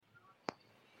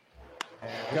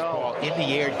Ball in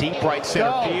the air, deep right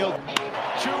center field.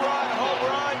 Two-run home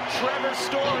run, Trevor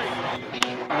Story.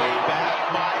 Way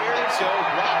back, Myers.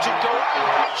 Watch it go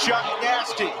out. Chuck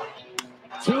Nasty.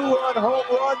 Two-run home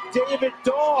run, David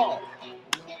Dahl.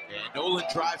 And Nolan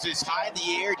drives this high in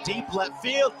the air, deep left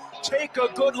field. Take a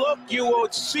good look. You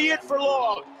won't see it for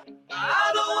long.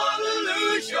 I don't want to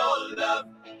lose your love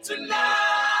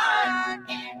tonight.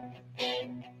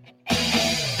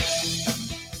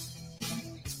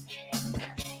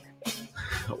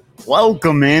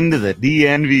 Welcome into the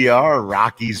DNVR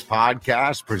Rockies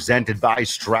podcast presented by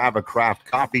Strava Craft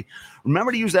Coffee.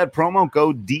 Remember to use that promo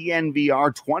code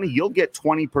DNVR20. You'll get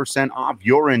 20% off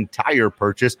your entire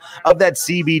purchase of that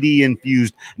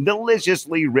CBD-infused,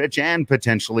 deliciously rich, and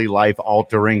potentially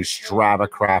life-altering Strava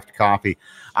Craft Coffee.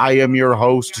 I am your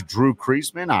host, Drew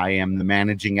Kreisman. I am the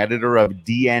managing editor of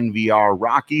DNVR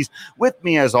Rockies. With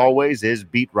me, as always, is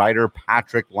beat writer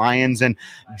Patrick Lyons. And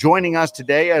joining us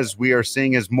today, as we are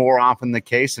seeing is more often the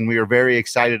case, and we are very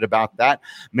excited about that,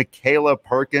 Michaela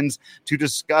Perkins, to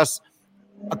discuss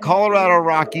a Colorado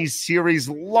Rockies series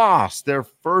loss, their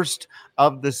first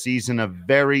of the season, a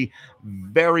very,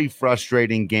 very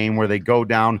frustrating game where they go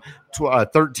down to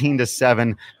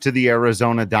 13-7 to the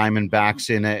Arizona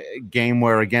Diamondbacks in a game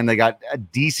where, again, they got a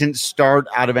decent start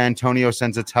out of Antonio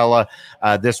Senzatella.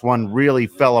 This one really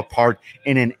fell apart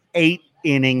in an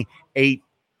eight-run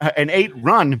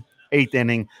eighth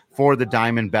inning for the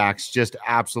Diamondbacks. Just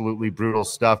absolutely brutal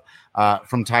stuff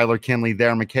from Tyler Kinley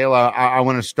there. Michaela, I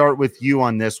want to start with you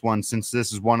on this one, since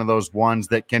this is one of those ones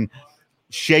that can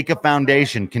shake a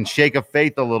foundation, can shake a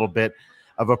faith a little bit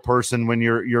of a person when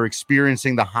you're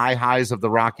experiencing the highs of the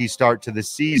Rockies start to the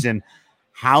season.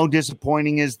 How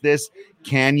disappointing is this?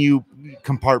 Can you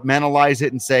compartmentalize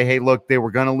it and say, hey, look, they were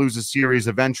going to lose a series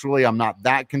eventually, I'm not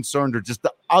that concerned, or just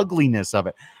the ugliness of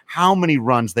it? How many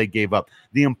runs they gave up,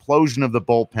 the implosion of the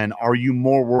bullpen. Are you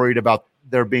more worried about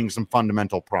there being some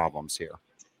fundamental problems here?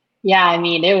 Yeah, I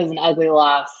mean, it was an ugly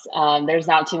loss. There's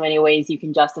not too many ways you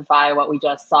can justify what we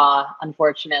just saw,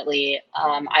 unfortunately.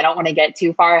 I don't want to get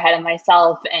too far ahead of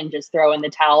myself and just throw in the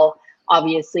towel.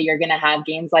 Obviously, you're going to have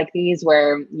games like these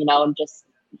where, just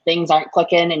things aren't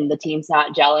clicking and the team's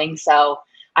not gelling. So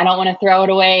I don't want to throw it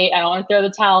away. I don't want to throw the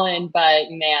towel in, but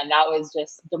man, that was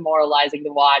just demoralizing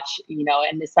to watch,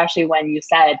 and especially when you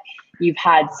said you've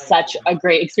had such a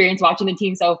great experience watching the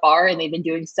team so far and they've been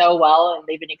doing so well and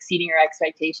they've been exceeding your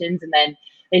expectations. And then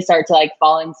they start to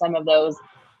fall in some of those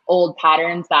old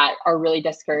patterns that are really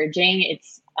discouraging.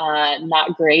 It's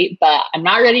not great, but I'm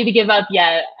not ready to give up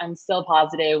yet. I'm still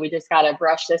positive. We just got to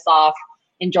brush this off,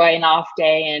 enjoy an off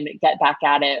day, and get back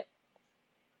at it.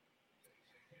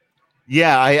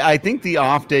 Yeah, I think the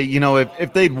off day,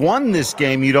 if they'd won this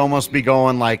game, you'd almost be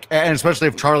going and especially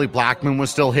if Charlie Blackmon was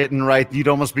still hitting right, you'd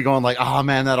almost be going oh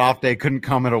man, that off day couldn't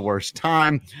come at a worse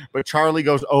time. But Charlie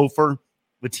goes 0-for,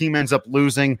 the team ends up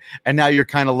losing, and now you're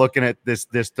kind of looking at this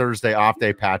Thursday off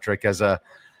day, Patrick, as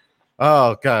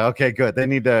okay, good. They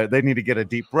need to get a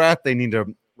deep breath. They need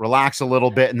to relax a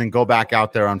little bit and then go back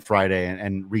out there on Friday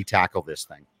and re-tackle this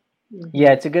thing.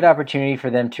 Yeah, it's a good opportunity for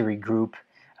them to regroup.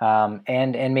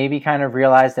 And maybe kind of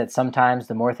realize that sometimes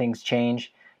the more things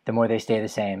change, the more they stay the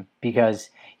same, because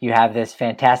you have this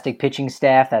fantastic pitching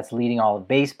staff that's leading all of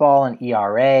baseball in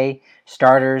ERA,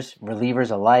 starters, relievers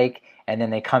alike, and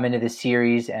then they come into the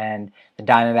series and the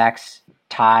Diamondbacks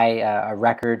tie a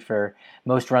record for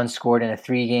most runs scored in a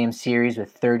 3-game series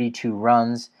with 32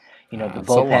 runs. The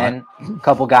bullpen, a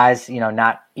couple guys,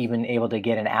 not even able to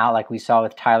get an out like we saw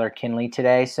with Tyler Kinley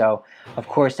today. So, of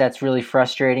course, that's really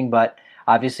frustrating, but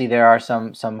obviously, there are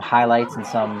some highlights and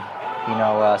some,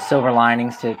 silver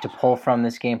linings to pull from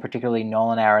this game, particularly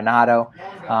Nolan Arenado.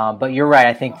 But you're right.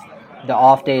 I think the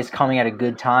off day is coming at a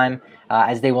good time,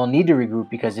 as they will need to regroup,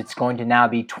 because it's going to now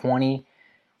be 20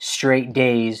 straight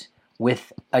days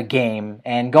with a game.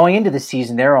 And going into the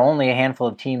season, there are only a handful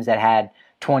of teams that had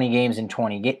 20 games in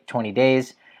 20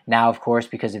 days. Now, of course,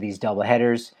 because of these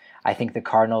doubleheaders, I think the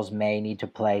Cardinals may need to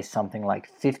play something like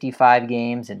 55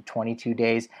 games in 22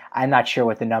 days. I'm not sure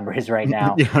what the number is right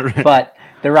now, yeah, right. But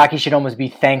the Rockies should almost be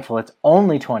thankful it's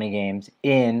only 20 games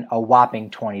in a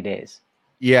whopping 20 days.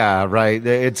 Yeah, right.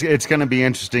 It's going to be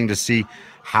interesting to see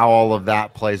how all of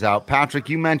that plays out. Patrick,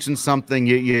 you mentioned something.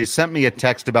 You sent me a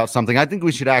text about something. I think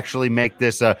we should actually make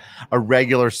this a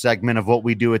regular segment of what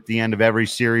we do at the end of every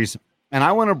series. And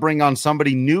I want to bring on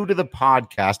somebody new to the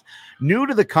podcast, new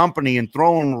to the company, and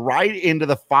throw him right into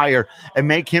the fire and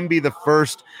make him be the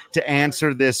first to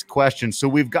answer this question. So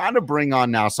we've got to bring on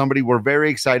now somebody we're very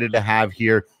excited to have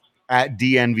here at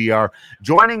DNVR,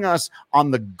 joining us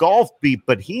on the golf beat,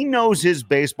 but he knows his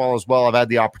baseball as well. I've had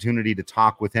the opportunity to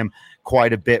talk with him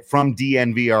quite a bit from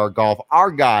DNVR Golf. Our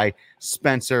guy,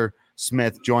 Spencer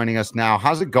Smith, joining us now.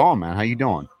 How's it going, man? How you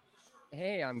doing?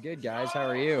 Hey, I'm good, guys. How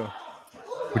are you?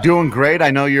 We're doing great.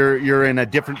 I know you're in a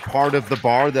different part of the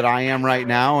bar that I am right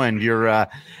now, and you're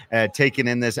taking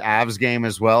in this Avs game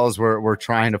as well, as we're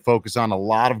trying to focus on a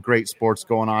lot of great sports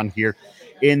going on here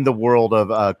in the world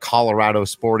of Colorado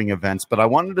sporting events. But I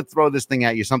wanted to throw this thing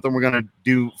at you, something we're going to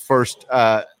do first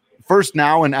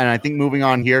now, and I think moving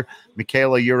on here.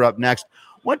 Michaela, you're up next.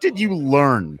 What did you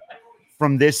learn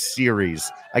from this series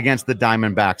against the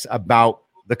Diamondbacks about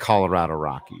the Colorado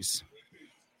Rockies?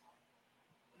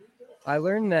 I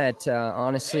learned that,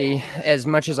 honestly, as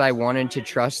much as I wanted to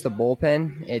trust the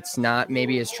bullpen, it's not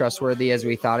maybe as trustworthy as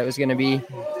we thought it was going to be.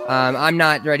 I'm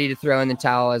not ready to throw in the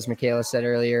towel, as Michaela said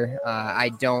earlier. I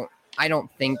don't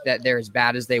think that they're as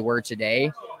bad as they were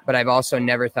today, but I've also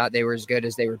never thought they were as good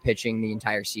as they were pitching the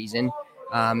entire season.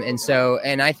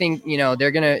 And I think,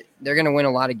 they're gonna win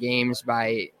a lot of games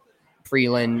by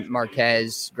Freeland,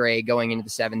 Marquez, Gray going into the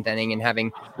seventh inning and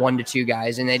having 1 to 2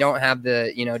 guys. And they don't have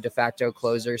the, de facto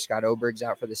closer. Scott Oberg's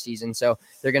out for the season. So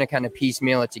they're going to kind of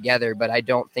piecemeal it together. But I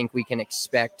don't think we can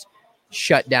expect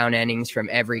shutdown innings from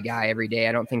every guy every day.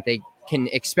 I don't think they can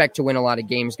expect to win a lot of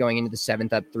games going into the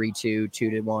seventh up 3-2,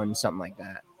 2-1, something like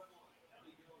that.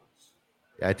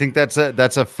 I think that's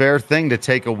a fair thing to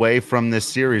take away from this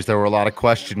series. There were a lot of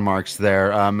question marks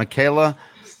there. Michaela,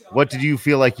 what did you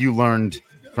feel like you learned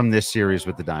from this series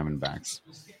with the Diamondbacks?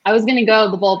 I was going to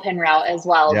go the bullpen route as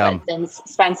well, but since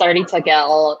Spence already took it,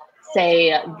 I'll say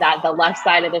that the left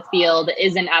side of the field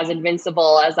isn't as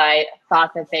invincible as I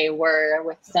thought that they were,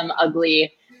 with some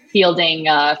ugly fielding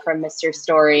from Mr.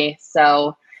 Story.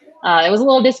 So it was a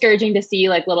little discouraging to see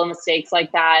little mistakes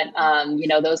like that.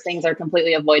 Those things are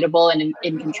completely avoidable and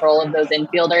in control of those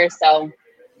infielders. So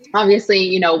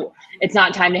obviously, it's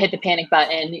not time to hit the panic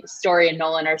button. Story and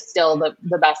Nolan are still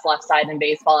the best left side in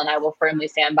baseball, and I will firmly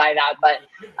stand by that.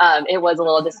 But it was a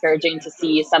little discouraging to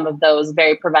see some of those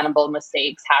very preventable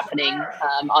mistakes happening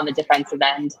on the defensive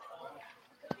end.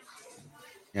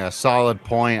 Yeah, solid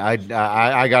point.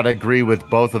 I got to agree with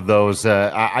both of those.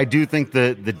 I do think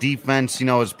the defense,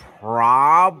 is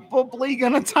probably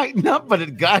going to tighten up, but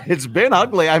it's been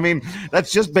ugly. I mean,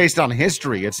 that's just based on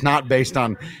history. It's not based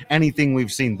on anything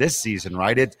we've seen this season,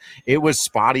 right? It was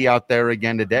spotty out there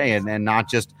again today, and not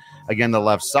just again the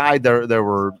left side. There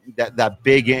were that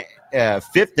big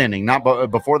fifth inning,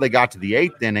 before they got to the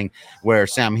eighth inning, where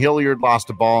Sam Hilliard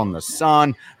lost a ball in the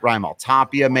sun. Raimel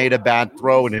Tapia made a bad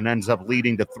throw, and it ends up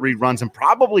leading to 3 runs and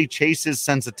probably chases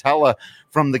Senzatella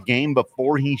from the game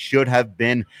before he should have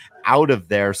been out of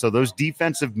there. So those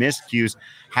defensive miscues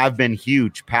have been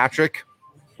huge. Patrick,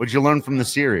 what did you learn from the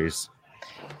series?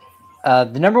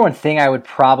 The number one thing I would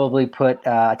probably put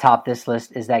atop this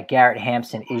list is that Garrett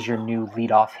Hampson is your new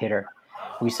leadoff hitter.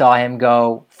 We saw him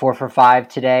go 4 for 5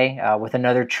 today with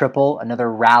another triple,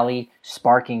 another rally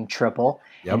sparking triple.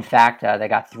 Yep. In fact, they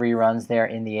got 3 runs there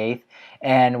in the 8th.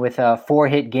 And with a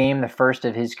 4-hit game, the first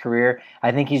of his career,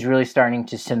 I think he's really starting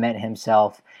to cement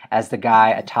himself as the guy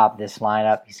atop this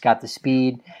lineup. He's got the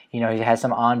speed, he has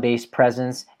some on-base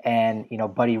presence, and,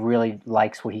 Buddy really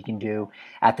likes what he can do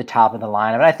at the top of the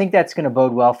lineup. And I think that's going to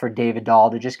bode well for David Dahl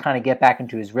to just kind of get back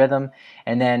into his rhythm.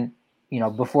 And then,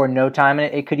 before no time,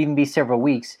 and it could even be several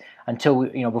weeks until,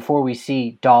 before we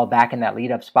see Dahl back in that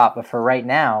leadoff spot. But for right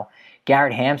now,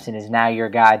 Garrett Hampson is now your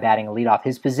guy batting a leadoff.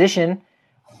 His position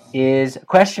is a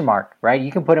question mark, right?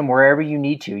 You can put him wherever you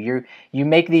need to. You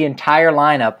make the entire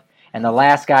lineup, and the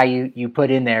last guy you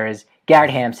put in there is Garrett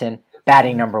Hampson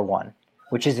batting number 1,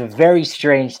 which is a very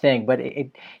strange thing, but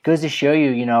it goes to show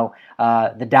you,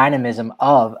 the dynamism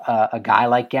of a guy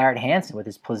like Garrett Hampson with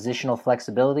his positional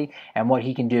flexibility and what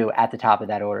he can do at the top of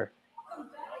that order.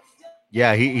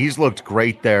 Yeah, he's looked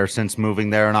great there since moving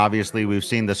there, and obviously we've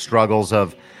seen the struggles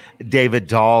of David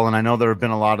Dahl, and I know there have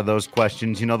been a lot of those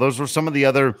questions. Those were some of the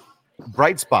other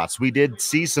bright spots. We did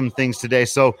see some things today.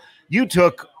 So you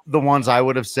took the ones I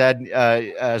would have said,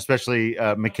 especially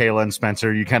Michaela and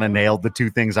Spencer. You kind of nailed the 2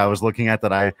 things I was looking at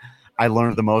that I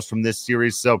learned the most from this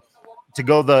series. So to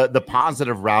go the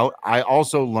positive route, I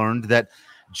also learned that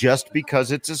just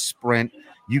because it's a sprint,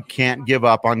 you can't give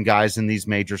up on guys in these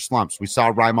major slumps. We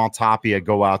saw Raimel Tapia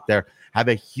go out there, have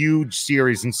a huge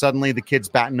series, and suddenly the kid's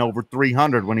batting over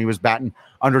 300 when he was batting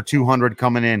under 200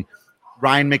 coming in.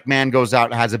 Ryan McMahon goes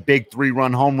out and has a big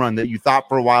 3-run home run that you thought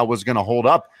for a while was going to hold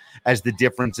up as the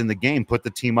difference in the game, put the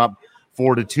team up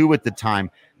 4-2 at the time,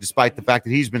 despite the fact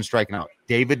that he's been striking out.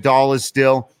 David Dahl is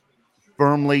still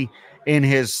firmly in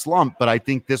his slump. But I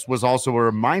think this was also a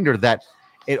reminder that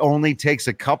it only takes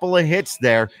a couple of hits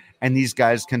there and these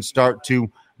guys can start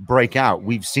to break out.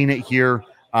 We've seen it here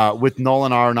with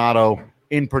Nolan Arenado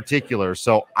in particular.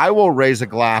 So I will raise a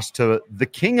glass to the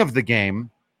king of the game,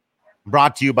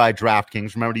 brought to you by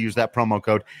DraftKings. Remember to use that promo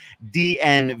code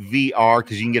DNVR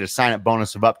because you can get a sign-up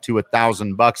bonus of up to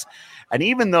 $1,000. And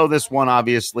even though this one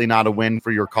obviously not a win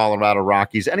for your Colorado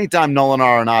Rockies, anytime Nolan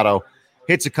Arenado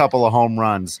hits a couple of home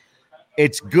runs,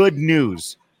 it's good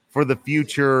news for the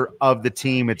future of the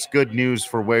team. It's good news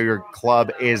for where your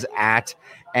club is at.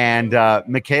 And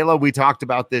Michaela, we talked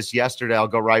about this yesterday. I'll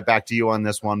go right back to you on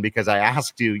this one because I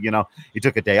asked you, you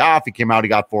took a day off. He came out, he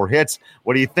got 4 hits.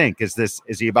 What do you think? Is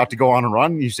he about to go on a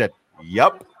run? You said,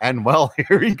 yep. And well,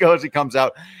 here he goes. He comes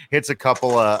out, hits a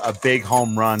couple of big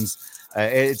home runs.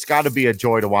 It's got to be a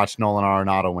joy to watch Nolan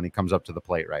Arenado when he comes up to the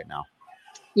plate right now.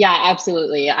 Yeah,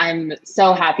 absolutely. I'm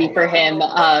so happy for him.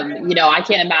 I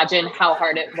can't imagine how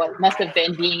hard it must have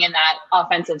been being in that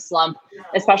offensive slump,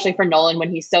 especially for Nolan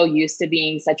when he's so used to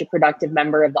being such a productive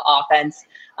member of the offense.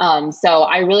 So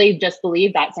I really just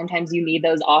believe that sometimes you need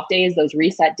those off days, those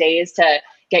reset days to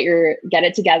get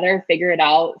it together, figure it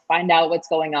out, find out what's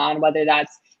going on, whether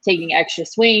that's taking extra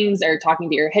swings or talking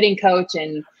to your hitting coach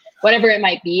and whatever it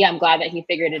might be. I'm glad that he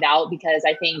figured it out because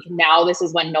I think now this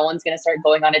is when Nolan's going to start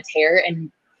going on a tear. And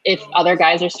if other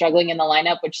guys are struggling in the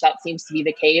lineup, which that seems to be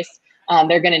the case,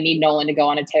 they're going to need Nolan to go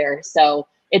on a tear. So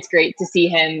it's great to see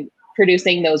him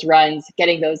producing those runs,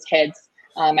 getting those hits.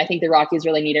 I think the Rockies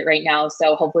really need it right now.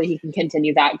 So hopefully he can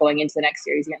continue that going into the next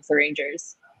series against the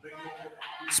Rangers.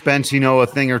 Spence, a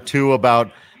thing or two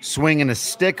about swinging a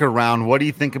stick around. What do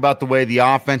you think about the way the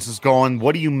offense is going?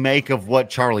 What do you make of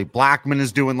what Charlie Blackmon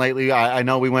is doing lately? I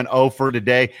know we went 0 for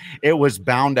today. It was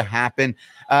bound to happen.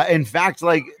 In fact,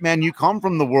 you come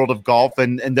from the world of golf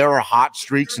and there are hot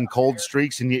streaks and cold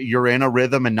streaks and you're in a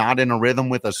rhythm and not in a rhythm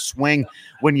with a swing.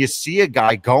 When you see a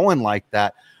guy going like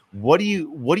that, what do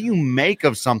you make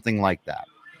of something like that?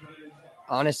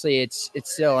 Honestly, it's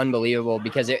still unbelievable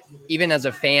because even as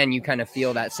a fan, you kind of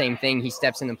feel that same thing. He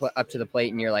steps up to the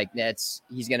plate and you're like,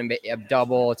 he's going to be a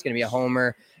double. It's going to be a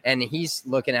homer. And he's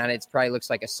looking at it. It probably looks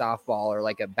like a softball or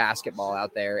like a basketball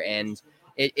out there. And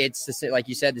it's like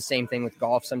you said, the same thing with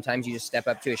golf. Sometimes you just step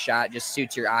up to a shot, it just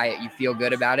suits your eye. You feel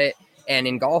good about it. And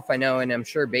in golf, I know, and I'm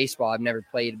sure baseball, I've never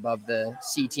played above the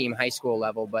C team high school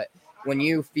level, but when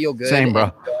you feel good Same, bro.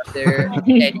 And go up there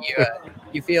and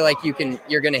you feel like you're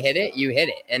going to hit it, you hit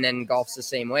it. And then golf's the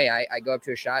same way. I go up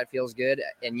to a shot, it feels good.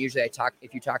 And usually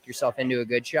if you talk yourself into a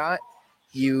good shot,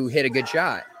 you hit a good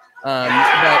shot. But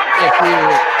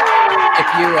if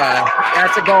you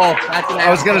that's a goal. I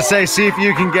was going to say, see if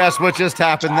you can guess what just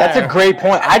happened there. That's a great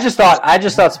point. I just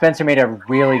thought Spencer made a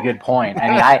really good point. I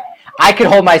mean, I could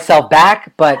hold myself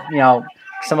back, but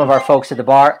some of our folks at the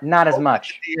bar, not as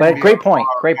much. But great point.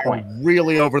 Great point. I'm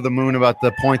really over the moon about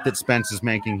the point that Spence is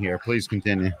making here. Please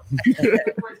continue.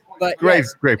 But great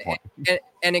point.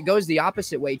 And it goes the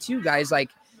opposite way too, guys.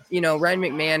 Like, Ryan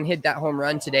McMahon hit that home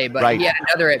run today, but right. He had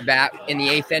another at bat in the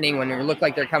 8th inning when it looked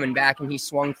like they're coming back, and he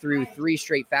swung through 3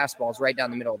 straight fastballs right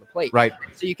down the middle of the plate. Right.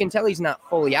 So you can tell he's not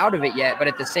fully out of it yet, but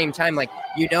at the same time,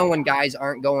 when guys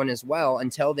aren't going as well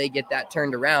until they get that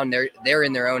turned around, they're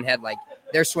in their own head, like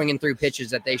they're swinging through pitches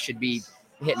that they should be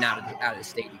hitting out of the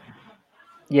stadium.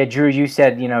 Yeah, Drew, you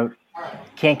said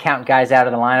can't count guys out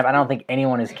of the lineup. I don't think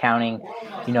anyone is counting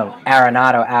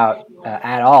Arenado out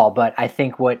at all. But I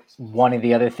think one of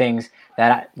the other things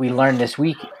that we learned this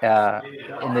week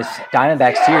in this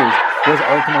Diamondback series was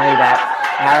ultimately that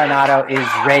Arenado is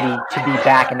ready to be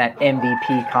back in that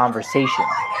MVP conversation,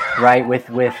 right? With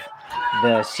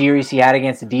the series he had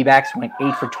against the D-backs, went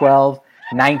 8 for 12,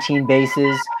 19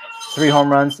 bases, 3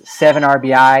 home runs, 7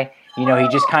 RBI. He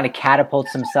just kind of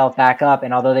catapults himself back up.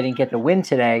 And although they didn't get the win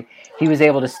today, he was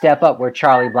able to step up where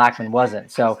Charlie Blackmon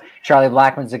wasn't. So Charlie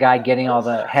Blackmon's the guy getting all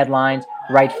the headlines,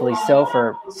 rightfully so,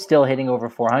 for still hitting over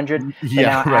 400. But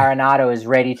now Arenado is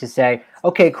ready to say,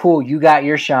 okay, cool, you got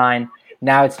your shine.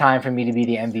 Now it's time for me to be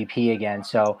the MVP again.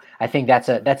 So I think that's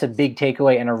a big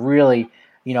takeaway and a really,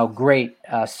 great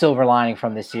silver lining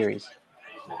from this series.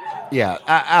 Yeah,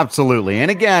 absolutely.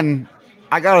 And again,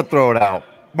 I got to throw it out.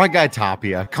 My guy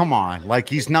Tapia, come on.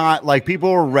 He's not,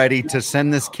 people were ready to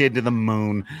send this kid to the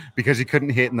moon because he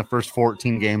couldn't hit in the first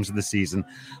 14 games of the season.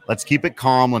 Let's keep it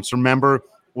calm. Let's remember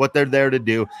what they're there to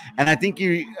do. And I think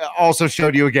you also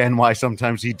showed you again why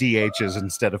sometimes he DHs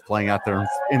instead of playing out there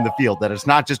in the field, that it's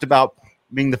not just about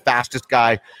being the fastest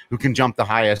guy who can jump the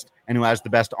highest and who has the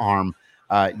best arm.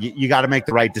 You got to make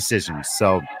the right decisions.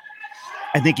 So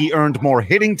I think he earned more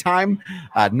hitting time,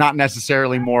 not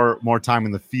necessarily more time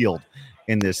in the field.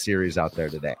 in this series out there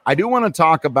today. I do want to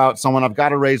talk about someone I've got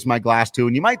to raise my glass to,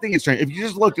 and you might think it's strange. If you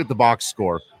just looked at the box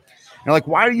score, you're like,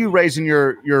 why are you raising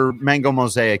your Mango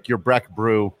Mosaic, your Breck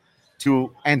Brew,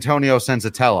 to Antonio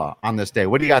Senzatella on this day?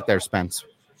 What do you got there, Spence?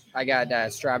 I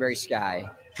got Strawberry Sky.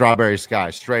 Strawberry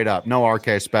Sky, straight up. No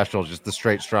RK special, just the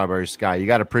straight Strawberry Sky. You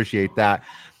got to appreciate that.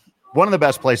 One of the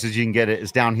best places you can get it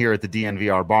is down here at the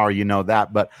DNVR bar. You know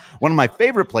that. But one of my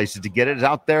favorite places to get it is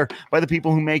out there by the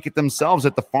people who make it themselves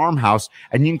at the farmhouse.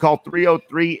 And you can call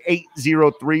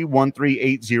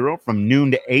 303-803-1380 from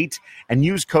noon to 8 and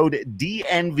use code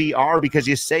DNVR because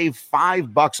you save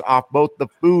 $5 off both the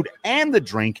food and the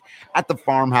drink at the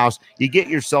farmhouse. You get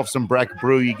yourself some Breck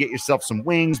Brew. You get yourself some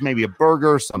wings, maybe a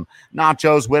burger, some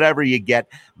nachos, whatever you get.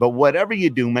 But whatever you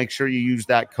do, make sure you use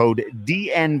that code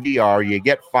DNVR. You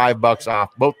get $5 off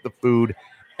both the food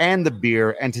and the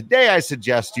beer. And today I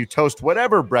suggest you toast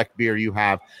whatever Breck beer you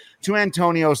have to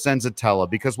Antonio Senzatella,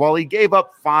 because while he gave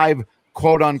up 5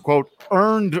 quote-unquote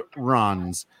earned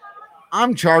runs,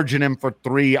 I'm charging him for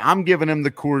 3. I'm giving him the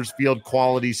Coors Field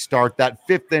quality start. That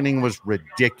 5th inning was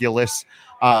ridiculous.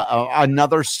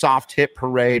 Another soft hit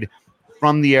parade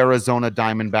from the Arizona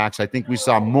Diamondbacks. I think we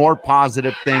saw more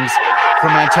positive things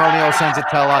from Antonio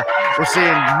Senzatella. We're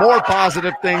seeing more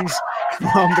positive things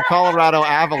from the Colorado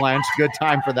Avalanche. Good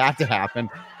time for that to happen.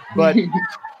 But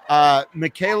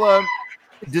Michaela,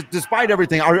 despite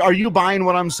everything, are you buying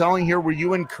what I'm selling here? Were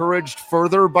you encouraged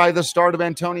further by the start of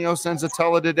Antonio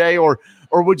Senzatella today, or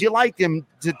would you like him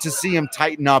to see him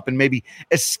tighten up and maybe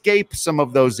escape some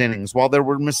of those innings? While there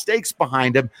were mistakes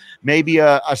behind him, maybe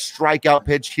a strikeout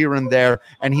pitch here and there,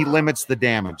 and he limits the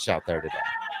damage out there today.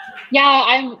 Yeah,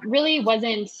 I really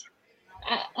wasn't.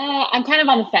 I'm kind of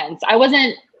on the fence. I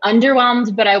wasn't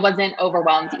underwhelmed, but I wasn't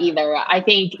overwhelmed either. I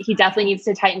think he definitely needs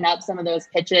to tighten up some of those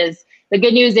pitches. The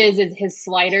good news is his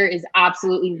slider is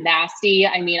absolutely nasty.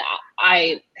 I mean,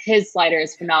 his slider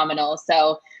is phenomenal.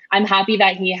 So I'm happy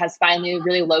that he has finally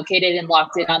really located and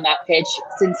locked in on that pitch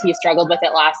since he struggled with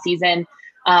it last season.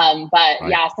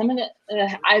 Yeah, some of the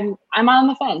I'm on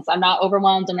the fence. I'm not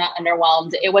overwhelmed. I'm not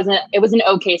underwhelmed. It was an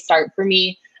okay start for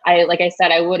me. Like I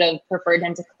said, I would have preferred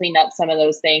him to clean up some of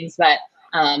those things, but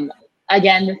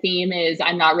again, the theme is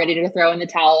I'm not ready to throw in the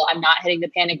towel. I'm not hitting the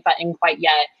panic button quite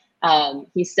yet.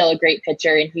 He's still a great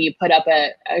pitcher, and he put up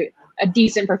a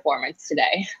decent performance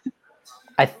today.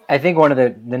 I think one of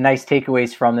the nice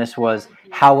takeaways from this was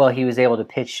how well he was able to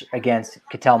pitch against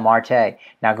Ketel Marte.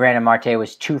 Now, granted, Marte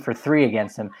was 2 for 3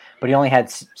 against him, but he only had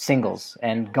singles.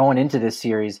 And going into this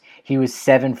series, he was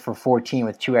 7 for 14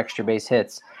 with 2 extra base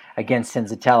hits against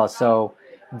Senzatella. So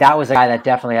that was a guy that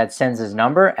definitely had Senza's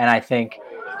number. And I think,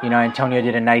 Antonio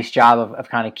did a nice job of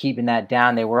kind of keeping that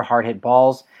down. They were hard hit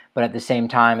balls, but at the same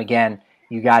time, again,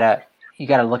 you gotta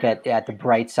look at the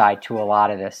bright side to a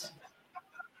lot of this.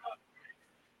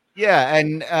 Yeah,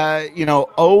 and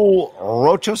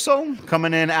Rochoso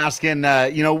coming in asking,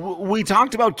 we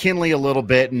talked about Kinley a little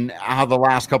bit and how the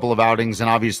last couple of outings, and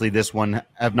obviously this one,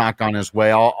 have not gone his way.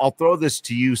 I'll throw this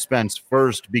to you, Spence,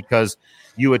 first, because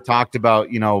you had talked about,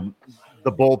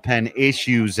 the bullpen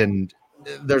issues, and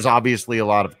there's obviously a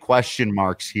lot of question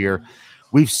marks here.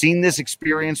 We've seen this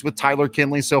experience with Tyler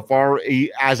Kinley so far.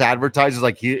 As advertised,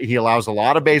 like he allows a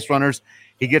lot of base runners.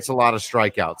 He gets a lot of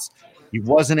strikeouts. He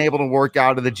wasn't able to work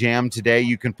out of the jam today.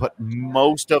 You can put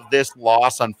most of this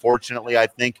loss, unfortunately, I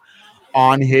think,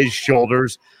 on his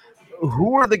shoulders.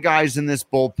 Who are the guys in this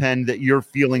bullpen that you're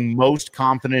feeling most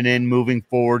confident in moving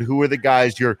forward? Who are the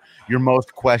guys you're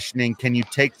most questioning? Can you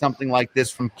take something like this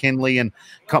from Kinley and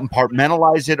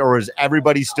compartmentalize it, or is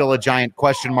everybody still a giant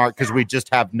question mark because we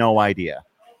just have no idea?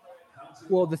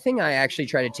 Well, the thing I actually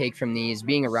try to take from these,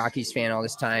 being a Rockies fan all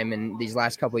this time and these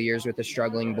last couple of years with a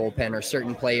struggling bullpen or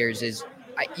certain players, is,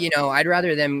 I'd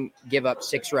rather them give up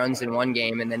 6 runs in one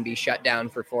game and then be shut down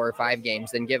for 4 or 5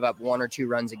 games than give up 1 or 2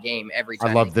 runs a game every time.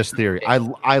 I love this theory.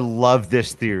 I love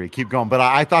this theory. Keep going. But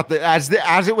I thought that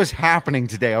as it was happening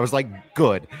today, I was like,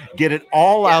 good. Get it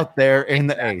all out there in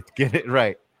the 8th. Get it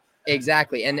right.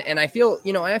 Exactly. And I feel,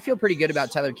 I feel pretty good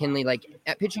about Tyler Kinley. Like,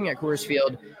 at pitching at Coors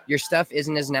Field, your stuff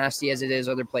isn't as nasty as it is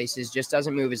other places, just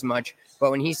doesn't move as much. But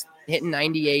when he's hitting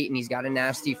 98 and he's got a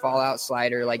nasty fallout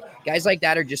slider, like, guys like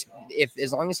that are just,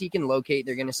 as long as he can locate,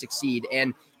 they're going to succeed.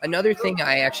 And another thing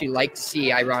I actually like to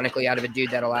see, ironically, out of a dude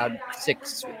that allowed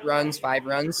 5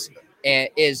 runs,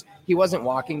 is he wasn't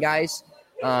walking guys.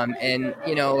 And,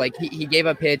 he gave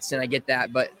up hits, and I get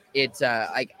that, but it's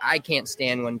I can't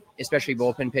stand when especially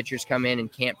bullpen pitchers come in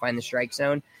and can't find the strike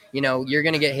zone. You're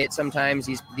going to get hit sometimes.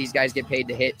 These guys get paid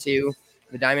to hit too.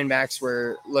 The Diamondbacks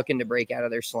were looking to break out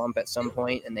of their slump at some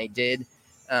point, and they did.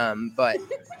 But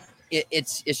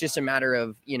it's just a matter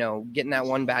of, getting that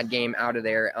one bad game out of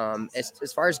there.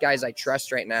 As far as guys I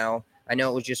trust right now, I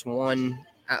know it was just one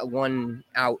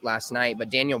out last night, but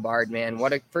Daniel Bard, man,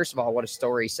 first of all, what a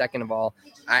story. Second of all,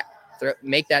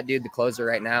 make that dude the closer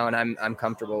right now, and I'm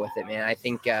comfortable with it, man. I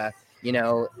think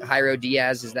Jairo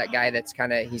Diaz is that guy that's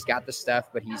he's got the stuff,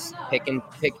 but he's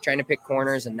trying to pick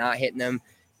corners and not hitting them.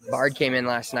 Bard came in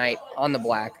last night on the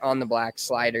black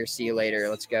slider. See you later.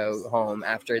 Let's go home.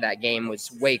 After that game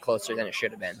was way closer than it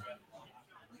should have been.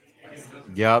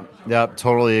 Yep.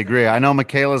 Totally agree. I know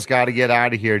Michaela's got to get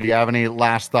out of here. Do you have any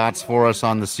last thoughts for us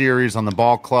on the series, on the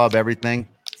ball club, everything?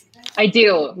 I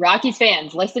do. Rockies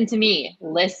fans, listen to me.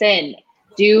 Listen.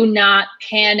 Do not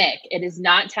panic. It is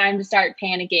not time to start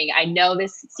panicking. I know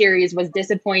this series was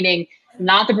disappointing,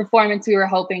 not the performance we were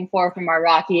hoping for from our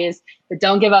Rockies, but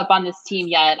don't give up on this team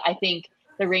yet. I think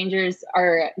the Rangers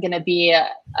are going to be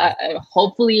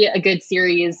hopefully a good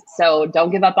series, so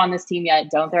don't give up on this team yet.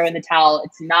 Don't throw in the towel.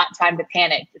 It's not time to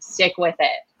panic. Just stick with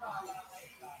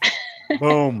it.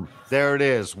 Boom. There it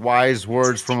is. Wise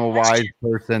words from a wise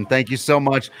person. Thank you so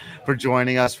much for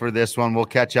joining us for this one. We'll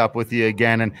catch up with you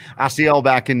again, and I'll see y'all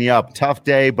back in the up. Tough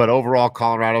day, but overall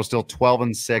Colorado still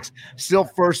 12-6, still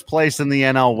first place in the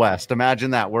NL West.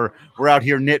 Imagine that. We're out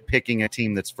here nitpicking a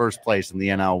team that's first place in the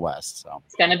NL West. So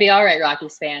it's gonna be all right,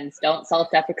 Rockies fans. Don't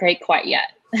self-deprecate quite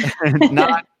yet.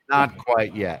 not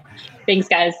quite yet. Thanks,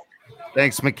 guys.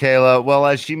 Thanks, Michaela. Well,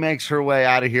 as she makes her way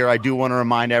out of here, I do want to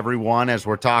remind everyone, as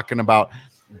we're talking about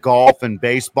golf and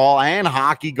baseball and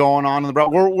hockey going on in the road,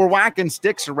 we're whacking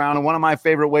sticks around, and one of my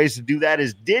favorite ways to do that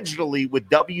is digitally with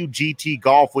WGT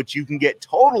Golf, which you can get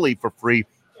totally for free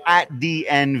at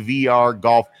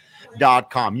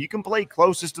dnvrgolf.com. You can play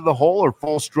closest to the hole or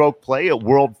full stroke play at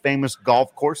world famous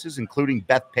golf courses, including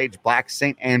Bethpage, Black,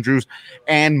 St. Andrews,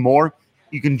 and more.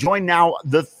 You can join now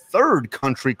the third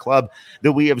country club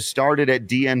that we have started at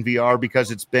DNVR because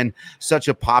it's been such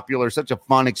a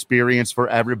fun experience for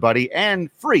everybody and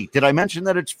free. Did I mention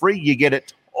that it's free? You get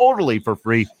it totally for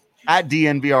free at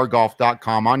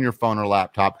dnvrgolf.com on your phone or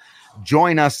laptop.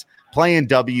 Join us playing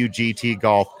WGT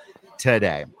Golf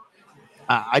today.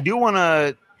 I do want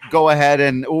to go ahead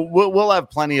and we'll have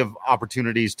plenty of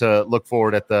opportunities to look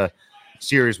forward at the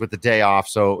series with the day off.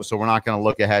 So we're not going to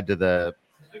look ahead to the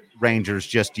Rangers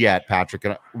just yet, Patrick.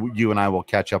 You and I will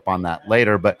catch up on that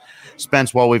later. But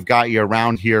Spence, while we've got you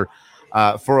around here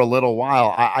for a little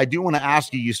while, I do want to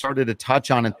ask you, you started to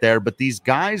touch on it there, but these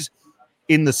guys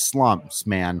in the slumps,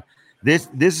 man, this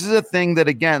is a thing that,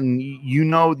 again,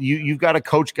 you've got to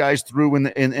coach guys through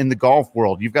in the golf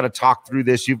world. You've got to talk through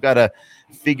this. You've got to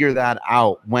figure that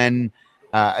out. When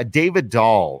David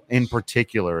Dahl in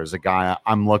particular is a guy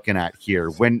I'm looking at here.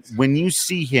 When you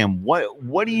see him,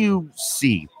 what do you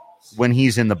see when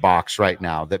he's in the box right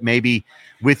now that maybe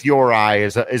with your eye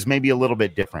is maybe a little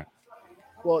bit different?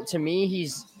 Well, to me,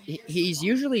 he's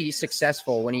usually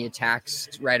successful when he attacks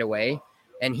right away.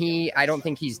 And I don't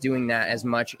think he's doing that as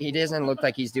much. He doesn't look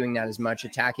like he's doing that as much,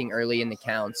 attacking early in the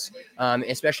counts,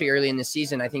 especially early in the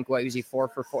season. I think, what was he, 4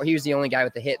 for 4? He was the only guy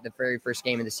with the hit the very first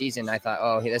game of the season. I thought,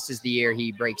 oh, this is the year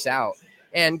he breaks out.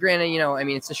 And granted,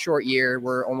 it's a short year.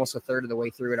 We're almost a third of the way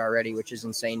through it already, which is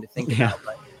insane to think about.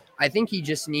 But I think he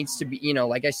just needs to be,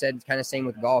 like I said, kind of same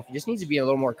with golf. He just needs to be a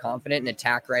little more confident and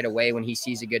attack right away when he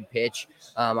sees a good pitch.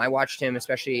 I watched him,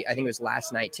 especially, I think it was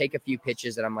last night, take a few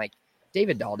pitches that I'm like,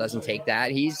 David Dahl doesn't take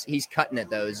that. He's cutting at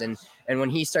those. And when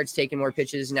he starts taking more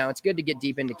pitches, now it's good to get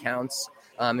deep into counts,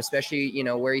 especially,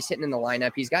 where he's hitting in the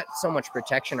lineup. He's got so much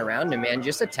protection around him, man.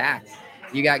 Just attack.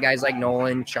 You got guys like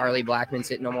Nolan, Charlie Blackmon's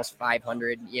hitting almost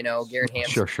 500, Garrett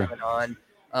Hampson coming on.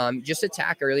 Just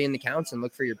attack early in the counts and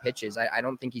look for your pitches. I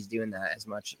don't think he's doing that as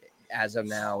much as of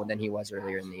now than he was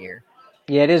earlier in the year.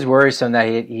 Yeah, it is worrisome that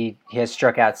he has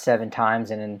struck out 7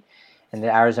 times, and in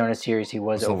the Arizona series he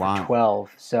was over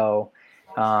 12. So,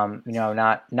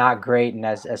 not great. And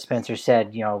as Spencer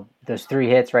said, those 3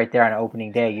 hits right there on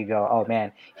opening day, you go, oh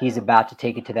man, he's about to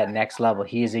take it to that next level.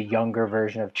 He is a younger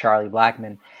version of Charlie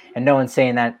Blackmon, and no one's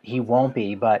saying that he won't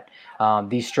be, but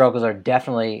these struggles are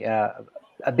definitely a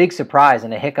big surprise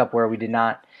and a hiccup where we did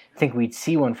not think we'd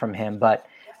see one from him. But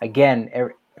again,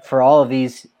 for all of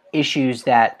these issues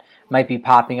that might be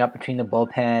popping up between the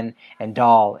bullpen and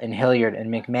Dahl and Hilliard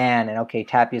and McMahon, and okay,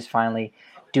 Tapia's finally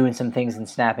doing some things and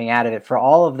snapping out of it. For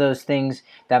all of those things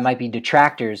that might be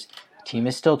detractors, the team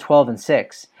is still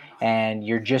 12-6, and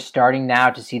you're just starting now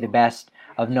to see the best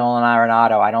of Nolan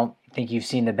Arenado. I don't think you've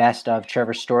seen the best of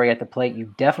Trevor Story at the plate.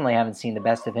 You definitely haven't seen the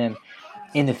best of him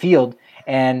in the field.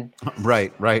 And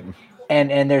right.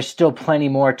 And there's still plenty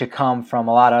more to come from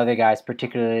a lot of other guys,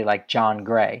 particularly like John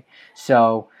Gray.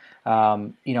 So,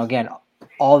 again,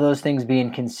 all those things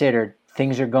being considered,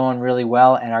 things are going really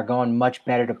well and are going much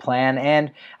better to plan.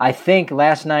 And I think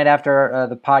last night after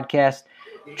the podcast,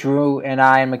 Drew and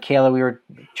I and Michaela, we were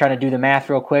trying to do the math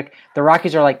real quick. The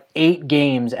Rockies are like 8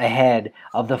 games ahead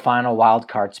of the final wild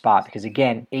card spot because,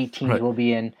 again, 8 teams will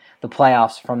be in the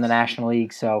playoffs from the National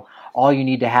League. So all you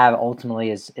need to have ultimately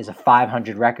is a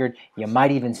 500 record. You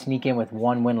might even sneak in with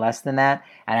 1 win less than that.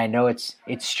 And I know it's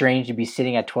strange to be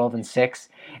sitting at 12-6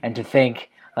 and to think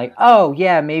like, oh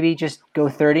yeah, maybe just go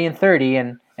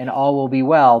 30-30 and all will be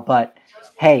well. But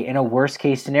hey, in a worst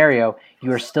case scenario,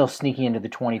 you are still sneaking into the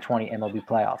 2020 MLB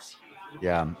playoffs.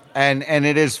 Yeah. And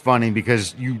it is funny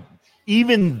because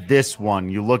even this one,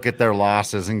 you look at their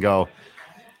losses and go,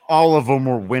 all of them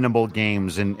were winnable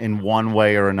games in one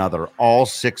way or another. All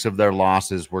 6 of their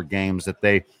losses were games that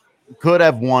they could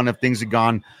have won if things had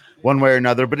gone one way or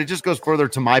another. But it just goes further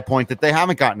to my point that they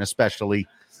haven't gotten especially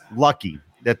lucky,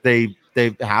 that they've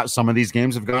some of these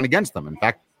games have gone against them. In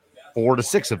fact, 4 to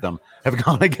 6 of them have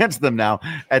gone against them now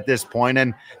at this point,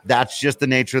 and that's just the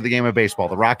nature of the game of baseball.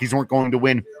 The Rockies weren't going to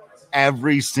win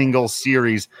every single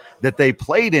series that they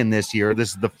played in this year. This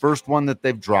is the first one that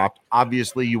they've dropped.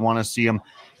 Obviously, you want to see them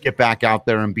get back out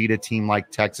there and beat a team like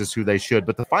Texas, who they should.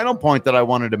 But the final point that I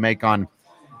wanted to make on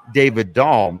David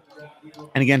Dahl,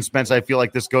 and again, Spence, I feel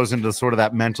like this goes into sort of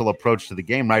that mental approach to the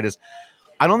game, right, is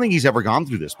I don't think he's ever gone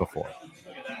through this before.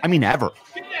 I mean, ever.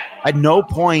 At no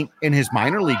point in his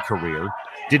minor league career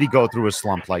did he go through a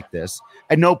slump like this.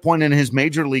 At no point in his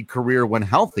major league career when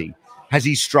healthy has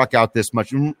he struck out this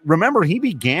much. Remember, he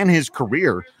began his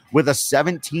career with a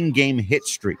 17-game hit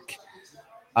streak.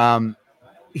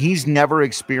 He's never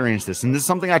experienced this. And this is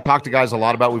something I talk to guys a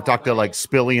lot about. We've talked to like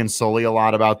Spilly and Sully a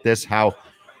lot about this, how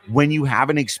when you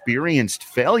haven't experienced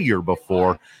failure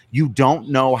before, you don't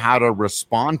know how to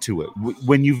respond to it.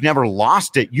 When you've never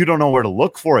lost it, you don't know where to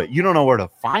look for it. You don't know where to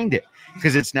find it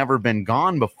because it's never been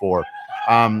gone before.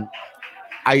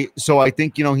 So I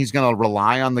think, he's going to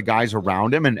rely on the guys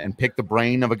around him and pick the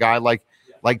brain of a guy like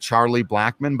Charlie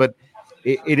Blackmon. But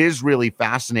it is really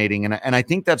fascinating. And I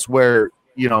think that's where,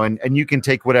 and you can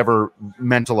take whatever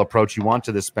mental approach you want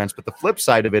to this, Spence. But the flip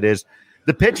side of it is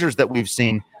the pitchers that we've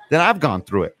seen that I've gone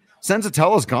through it.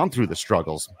 Senzatella's gone through the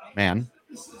struggles, man.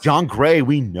 John Gray,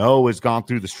 we know, has gone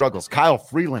through the struggles. Kyle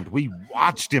Freeland, we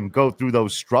watched him go through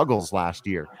those struggles last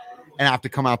year and have to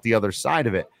come out the other side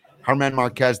of it. Germán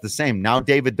Marquez, the same. Now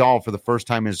David Dahl, for the first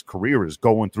time in his career, is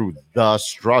going through the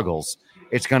struggles.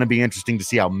 It's going to be interesting to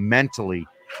see how mentally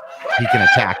he can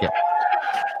attack it.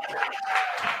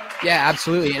 Yeah,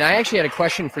 absolutely. And I actually had a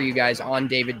question for you guys on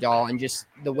David Dahl and just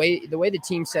the way the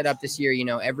team set up this year.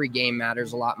 Every game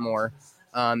matters a lot more.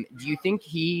 Do you think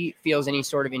he feels any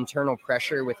sort of internal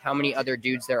pressure with how many other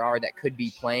dudes there are that could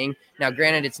be playing? Now,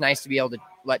 granted, it's nice to be able to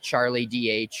let Charlie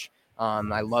DH.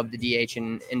 I love the DH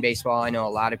in baseball. I know a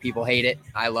lot of people hate it.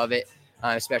 I love it,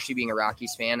 especially being a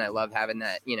Rockies fan. I love having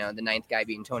that, the ninth guy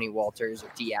being Tony Walters or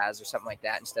Diaz or something like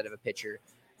that instead of a pitcher.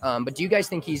 But do you guys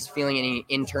think he's feeling any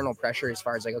internal pressure as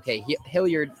far as like, okay,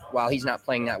 Hilliard, while he's not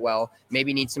playing that well,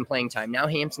 maybe needs some playing time. Now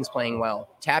Hampson's playing well.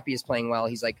 Tappy is playing well.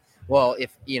 He's like, well,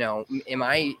 if, am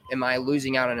I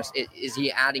losing out on is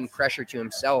he adding pressure to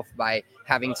himself by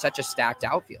having such a stacked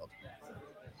outfield?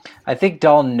 I think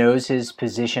Dahl knows his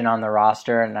position on the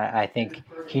roster, and I think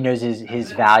he knows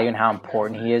his value and how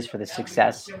important he is for the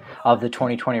success of the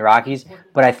 2020 Rockies.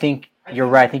 But I think you're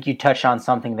right. I think you touched on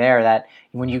something there that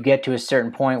when you get to a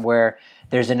certain point where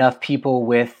there's enough people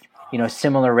with,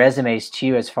 similar resumes to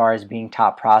you as far as being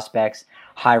top prospects,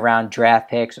 high round draft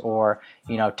picks, or,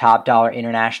 top dollar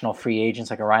international free agents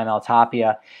like a Raimel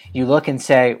Tapia, you look and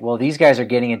say, well, these guys are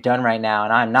getting it done right now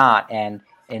and I'm not. And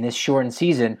in this shortened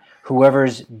season,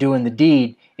 whoever's doing the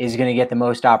deed is going to get the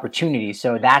most opportunities.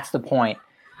 So that's the point,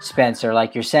 Spencer.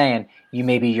 Like you're saying,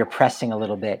 you're pressing a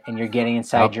little bit and you're getting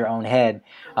inside your own head.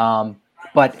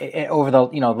 But over the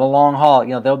the long haul,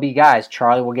 there'll be guys.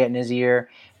 Charlie will get in his ear.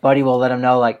 Buddy will let him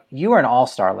know, like, you were an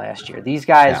all-star last year. These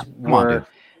guys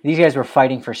were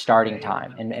fighting for starting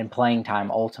time and playing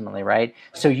time ultimately, right?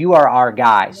 So you are our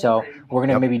guy. So we're going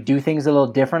to maybe do things a little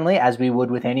differently as we would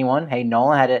with anyone. Hey,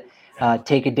 Nolan had to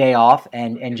take a day off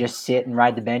and just sit and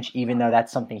ride the bench, even though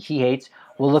that's something he hates.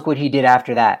 Well, look what he did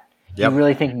after that. You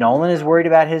really think Nolan is worried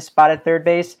about his spot at third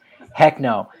base? Heck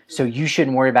no. So you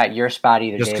shouldn't worry about your spot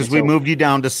either. Just because we moved you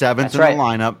down to 7th in the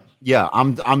lineup. Yeah,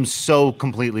 I'm so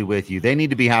completely with you. They need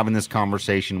to be having this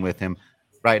conversation with him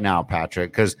right now,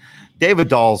 Patrick, because David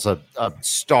Dahl's a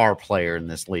star player in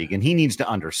this league, and he needs to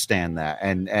understand that.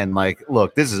 And like,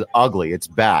 look, this is ugly. It's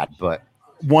bad, but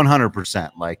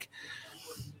 100%. Like,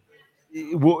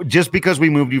 just because we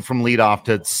moved you from leadoff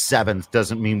to 7th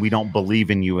doesn't mean we don't believe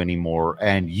in you anymore.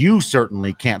 And you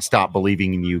certainly can't stop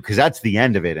believing in you, because that's the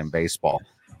end of it in baseball.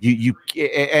 You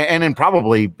and in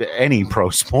probably any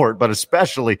pro sport, but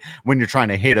especially when you're trying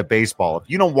to hit a baseball. If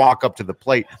you don't walk up to the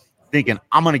plate thinking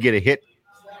I'm going to get a hit,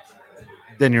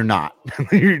 then you're not.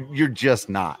 you're just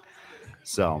not.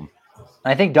 So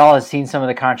I think Dahl has seen some of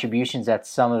the contributions that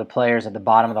some of the players at the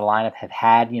bottom of the lineup have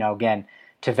had, again,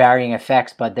 to varying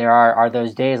effects, but there are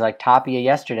those days like Tapia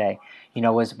yesterday,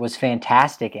 was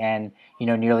fantastic and,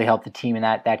 nearly helped the team in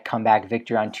that comeback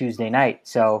victory on Tuesday night.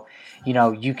 So,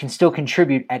 you can still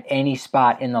contribute at any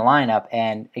spot in the lineup.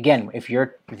 And again, if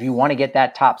you want to get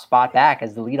that top spot back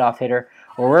as the leadoff hitter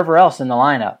or wherever else in the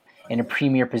lineup in a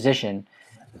premier position,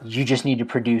 you just need to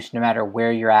produce no matter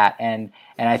where you're at. And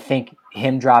I think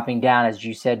him dropping down, as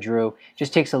you said, Drew,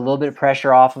 just takes a little bit of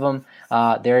pressure off of him.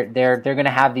 They're going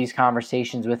to have these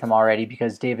conversations with him already,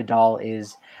 because David Dahl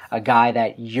is a guy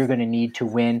that you're going to need to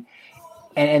win.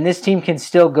 And this team can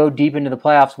still go deep into the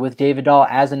playoffs with David Dahl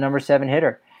as a number 7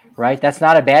 hitter, right? That's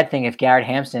not a bad thing if Garrett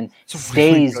Hampson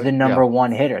stays the number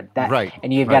 1 hitter. Right.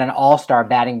 And you've got an all-star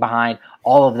batting behind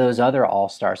all of those other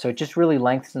all-stars. So it just really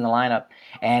lengthens the lineup.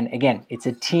 And again, it's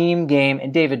a team game,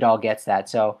 and David Dahl gets that.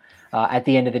 So at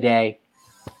the end of the day,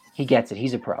 he gets it.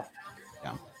 He's a pro.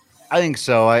 Yeah, I think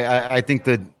so. I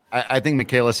think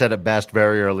Michaela said it best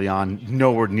very early on.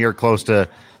 Nowhere near close to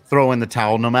throw in the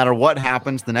towel. No matter what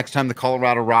happens, the next time the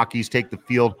Colorado Rockies take the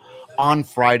field on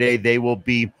Friday, they will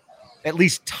be at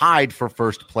least tied for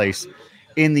first place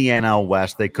in the NL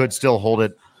West. They could still hold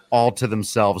it all to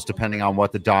themselves, depending on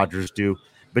what the Dodgers do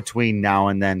between now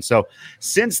and then. So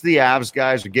since the Avs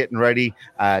guys are getting ready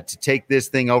to take this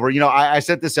thing over, I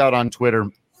set this out on Twitter.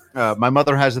 My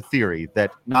mother has a theory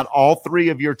that not all 3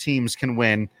 of your teams can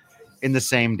win in the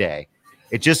same day.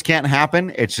 It just can't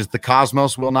happen. It's just the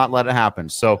cosmos will not let it happen.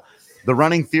 So the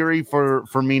running theory for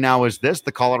me now is this: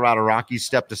 the Colorado Rockies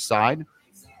stepped aside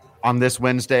on this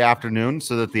Wednesday afternoon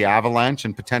so that the Avalanche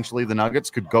and potentially the Nuggets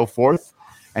could go forth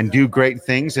and do great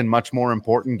things in much more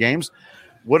important games.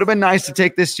 Would have been nice to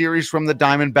take this series from the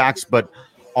Diamondbacks, but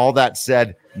all that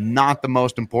said, not the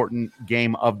most important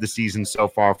game of the season so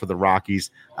far for the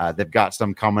Rockies. They've got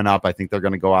some coming up. I think they're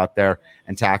going to go out there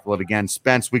and tackle it again.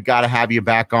 Spence, we got to have you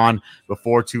back on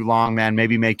before too long, man.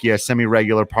 Maybe make you a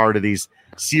semi-regular part of these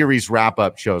series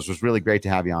wrap-up shows. It was really great to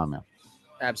have you on, man.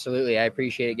 Absolutely. I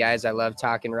appreciate it, guys. I love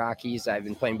talking Rockies. I've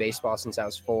been playing baseball since I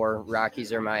was 4.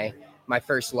 Rockies are my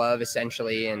first love,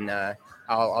 essentially, and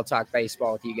I'll talk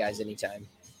baseball with you guys anytime.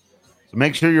 So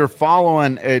make sure you're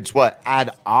following. It's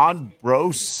at Odd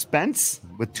Bros Spence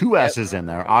with 2 S's in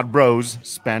there. Odd Bros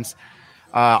Spence.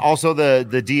 Also the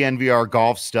DNVR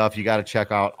golf stuff. You got to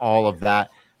check out all of that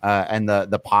and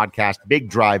the podcast. Big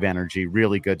Drive Energy.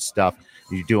 Really good stuff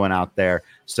you're doing out there.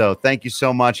 So thank you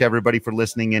so much, everybody, for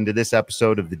listening into this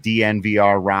episode of the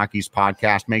DNVR Rockies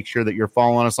podcast. Make sure that you're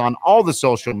following us on all the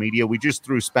social media. We just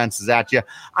threw Spence's at you.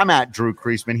 I'm at Drew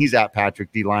Creasman. He's at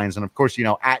Patrick D. Lyons. And, of course,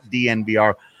 at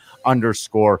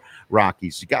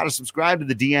DNVR_Rockies. You got to subscribe to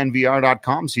the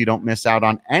DNVR.com so you don't miss out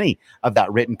on any of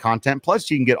that written content. Plus,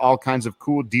 you can get all kinds of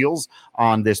cool deals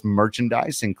on this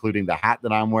merchandise, including the hat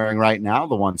that I'm wearing right now,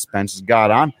 the one Spence has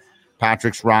got on.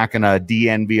 Patrick's rocking a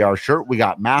DNVR shirt. We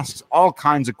got masks, all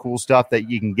kinds of cool stuff that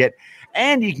you can get.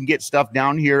 And you can get stuff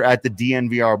down here at the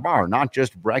DNVR bar, not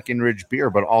just Breckenridge beer,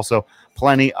 but also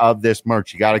plenty of this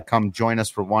merch. You got to come join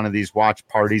us for one of these watch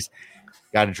parties.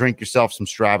 Got to drink yourself some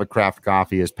Strava Craft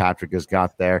coffee, as Patrick has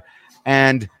got there.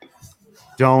 And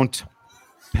don't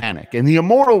panic. In the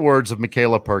immortal words of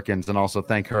Michaela Perkins, and also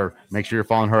thank her, make sure you're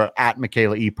following her at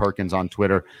Michaela E. Perkins on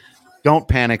Twitter. Don't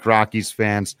panic, Rockies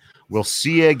fans. We'll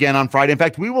see you again on Friday. In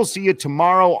fact, we will see you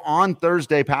tomorrow on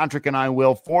Thursday. Patrick and I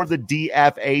will, for the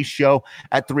DFA show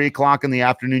at 3 o'clock in the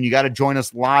afternoon. You got to join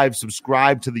us live.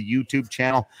 Subscribe to the YouTube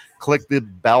channel. Click the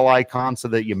bell icon so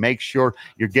that you make sure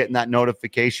you're getting that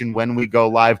notification when we go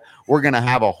live. We're going to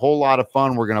have a whole lot of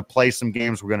fun. We're going to play some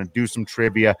games. We're going to do some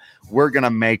trivia. We're going to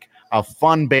make a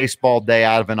fun baseball day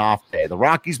out of an off day. The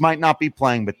Rockies might not be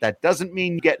playing, but that doesn't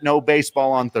mean you get no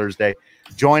baseball on Thursday.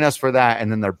 Join us for that,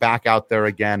 and then they're back out there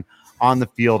again on the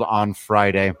field on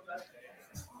Friday.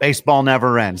 Baseball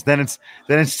never ends. Then it's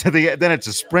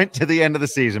a sprint to the end of the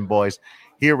season, boys.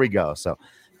 Here we go. So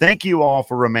thank you all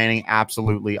for remaining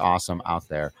absolutely awesome out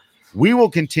there. We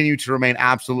will continue to remain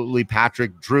absolutely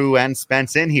Patrick, Drew, and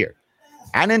Spence in here.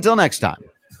 And until next time,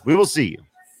 we will see you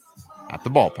at the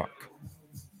ballpark.